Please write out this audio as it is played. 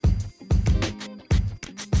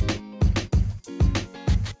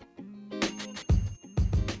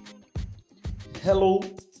Hello,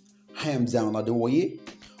 I am Zion Adewoye.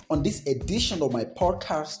 On this edition of my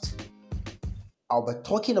podcast, I'll be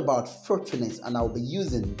talking about fruitfulness and I'll be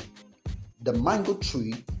using the mango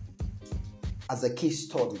tree as a case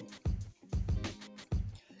study.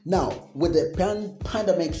 Now, with the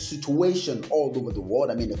pandemic situation all over the world,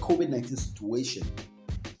 the COVID-19 situation,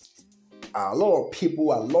 a lot of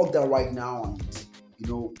people are locked down right now and,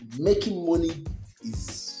 making money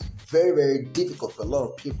is very, very difficult for a lot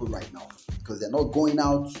of people right now because they're not going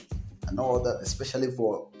out and all that, especially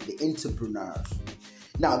for the entrepreneurs.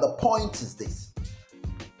 Now, the point is this.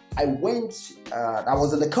 I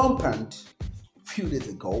was in the compound a few days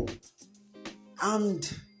ago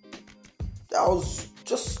and I was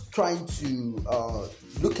just trying to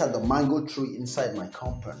look at the mango tree inside my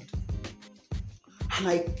compound. And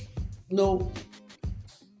I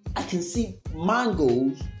can see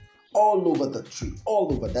mangoes all over the tree,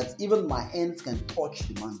 all over that. Even my hands can touch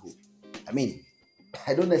the mango.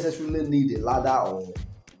 I don't necessarily need a ladder or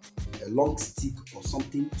a long stick or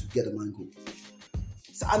something to get a mango.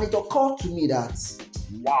 And it occurred to me that,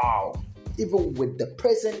 wow, even with the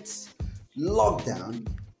present lockdown,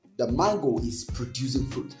 the mango is producing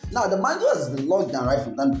fruit. Now, the mango has been locked down right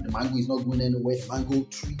from time. The mango is not going anywhere. The mango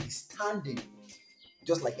tree is standing,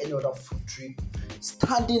 just like any other fruit tree,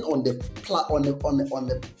 standing on the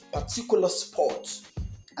particular spot.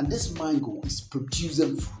 And this mango is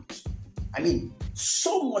producing fruit.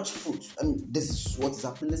 So much fruit. This is what is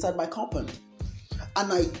happening inside my compound.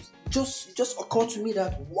 And I just occurred to me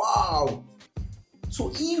that, wow.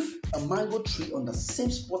 So if a mango tree on the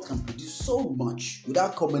same spot can produce so much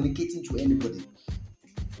without communicating to anybody,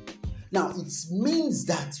 now it means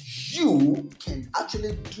that you can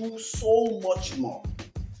actually do so much more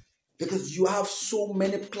because you have so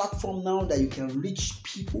many platforms now that you can reach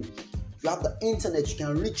people. You have the internet, you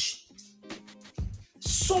can reach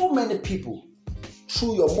so many people.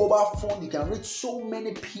 Through your mobile phone, you can reach so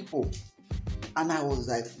many people. And I was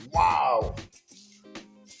like, wow.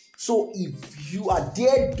 So if you are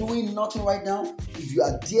there doing nothing right now, if you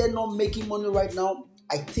are there not making money right now,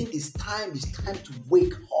 I think it's time to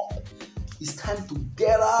wake up. It's time to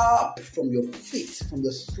get up from your feet, from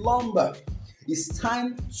your slumber. It's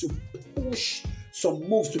time to push some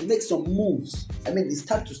moves, to make some moves. It's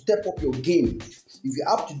time to step up your game. If you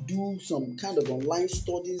have to do some kind of online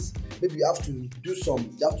studies, maybe you have to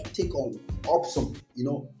take up some,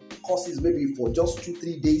 courses maybe for just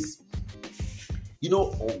 2-3 days. We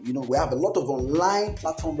have a lot of online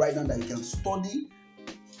platform right now that you can study.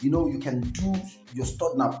 You can do your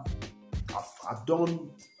study now. I've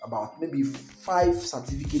done about maybe 5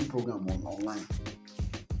 certificate program online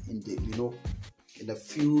in a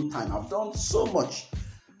few time. I've done so much.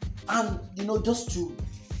 And, just to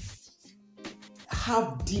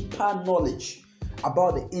have deeper knowledge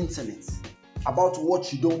about the internet, about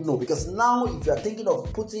what you don't know. Because now, if you're thinking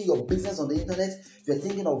of putting your business on the internet, if you're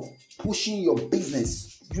thinking of pushing your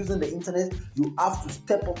business using the internet, you have to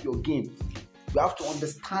step up your game. You have to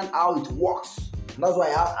understand how it works. And that's why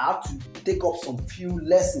I have to take up some few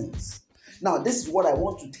lessons. Now, this is what I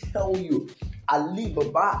want to tell you.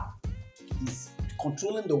 Alibaba is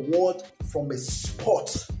controlling the world from a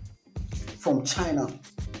spot from China.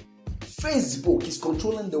 Facebook is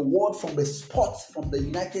controlling the world from a spot from the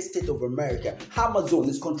United States of America. Amazon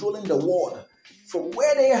is controlling the world from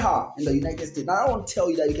where they are in the United States. Now, I want to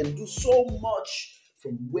tell you that you can do so much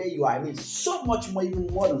from where you are. So much more, even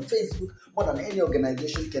more than Facebook, more than any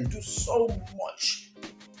organization. You can do so much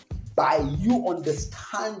by you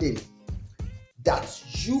understanding that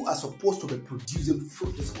you are supposed to be producing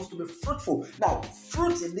fruit. You're supposed to be fruitful. Now,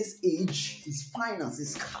 fruit in this age is finance,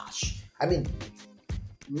 is cash.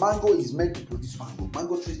 Mango is meant to produce mango.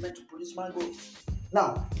 Mango tree is meant to produce mango.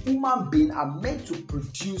 Now, human beings are meant to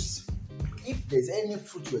produce. If there's any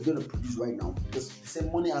fruit you're going to produce right now, because the same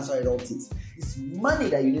money answers all things. It's money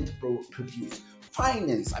that you need to produce.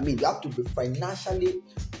 Finance. You have to be financially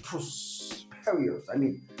prosperous.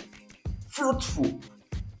 Fruitful.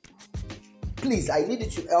 Please, I need you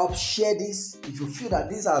to help share this. If you feel that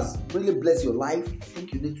this has really blessed your life, I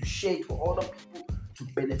think you need to share it for other people to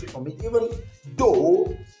benefit from it. Even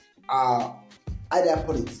though,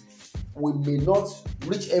 we may not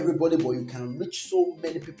reach everybody, but you can reach so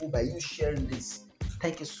many people by you sharing this.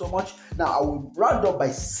 Thank you so much. Now, I will round up by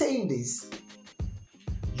saying this.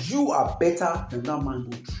 You are better than that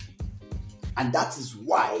mango tree. And that is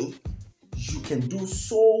why you can do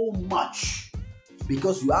so much.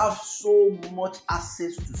 Because you have so much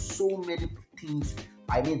access to so many things,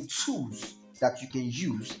 tools that you can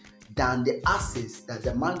use than the access that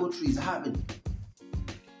the mango tree is having.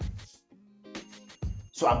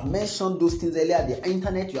 So I've mentioned those things earlier. The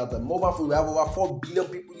internet, you have the mobile phone. We have over 4 billion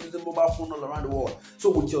people using mobile phone all around the world.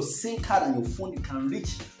 So with your SIM card and your phone, you can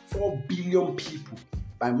reach 4 billion people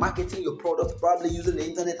by marketing your product, probably using the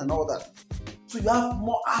internet and all that. So you have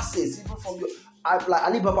more access even from your. Like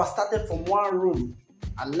Alibaba started from one room.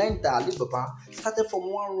 I learned that Alibaba started from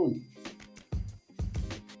one room.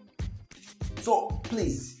 So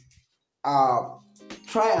please,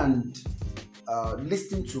 try and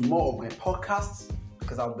listen to more of my podcasts,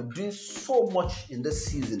 because I've been doing so much in this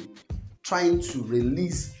season, trying to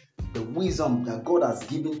release the wisdom that God has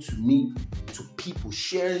given to me to people,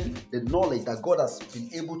 sharing the knowledge that God has been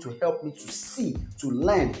able to help me to see, to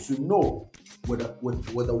learn, to know with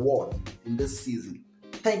the world in this season.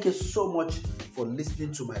 Thank you so much for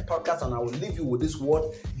listening to my podcast, and I will leave you with this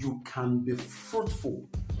word: you can be fruitful.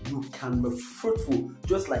 You can be fruitful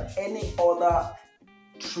just like any other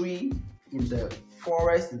tree in the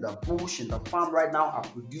forest, in the bush, in the farm right now are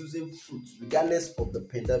producing fruit regardless of the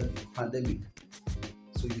pandemic.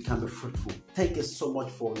 So you can be fruitful. Thank you so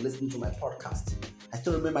much for listening to my podcast. I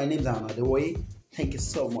still remember my name is Anna Dewoye. Thank you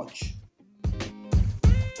so much.